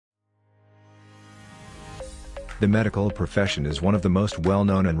The medical profession is one of the most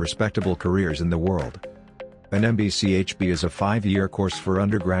well-known and respectable careers in the world. An MBChB is a 5-year course for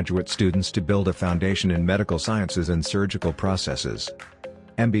undergraduate students to build a foundation in medical sciences and surgical processes.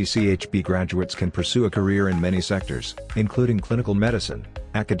 MBChB graduates can pursue a career in many sectors, including clinical medicine,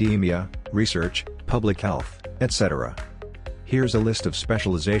 academia, research, public health, etc. Here's a list of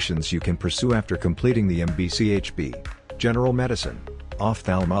specializations you can pursue after completing the MBChB: general medicine,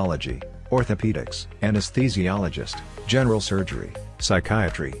 ophthalmology, orthopedics, anesthesiologist, general surgery,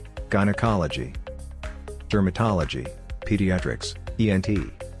 psychiatry, gynecology, dermatology, pediatrics, ENT,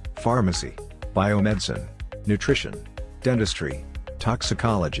 pharmacy, biomedicine, nutrition, dentistry,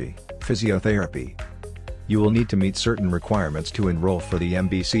 toxicology, physiotherapy. You will need to meet certain requirements to enroll for the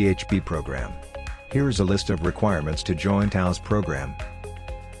MBChB program. Here is a list of requirements to join TAU's program.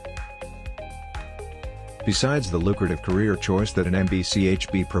 Besides the lucrative career choice that an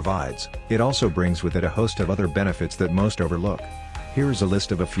MBChB provides, it also brings with it a host of other benefits that most overlook. Here is a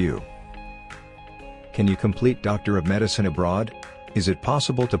list of a few. Can you complete Doctor of Medicine abroad? Is it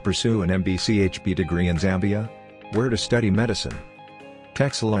possible to pursue an MBChB degree in Zambia? Where to study medicine?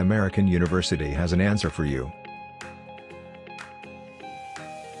 Texila American University has an answer for you.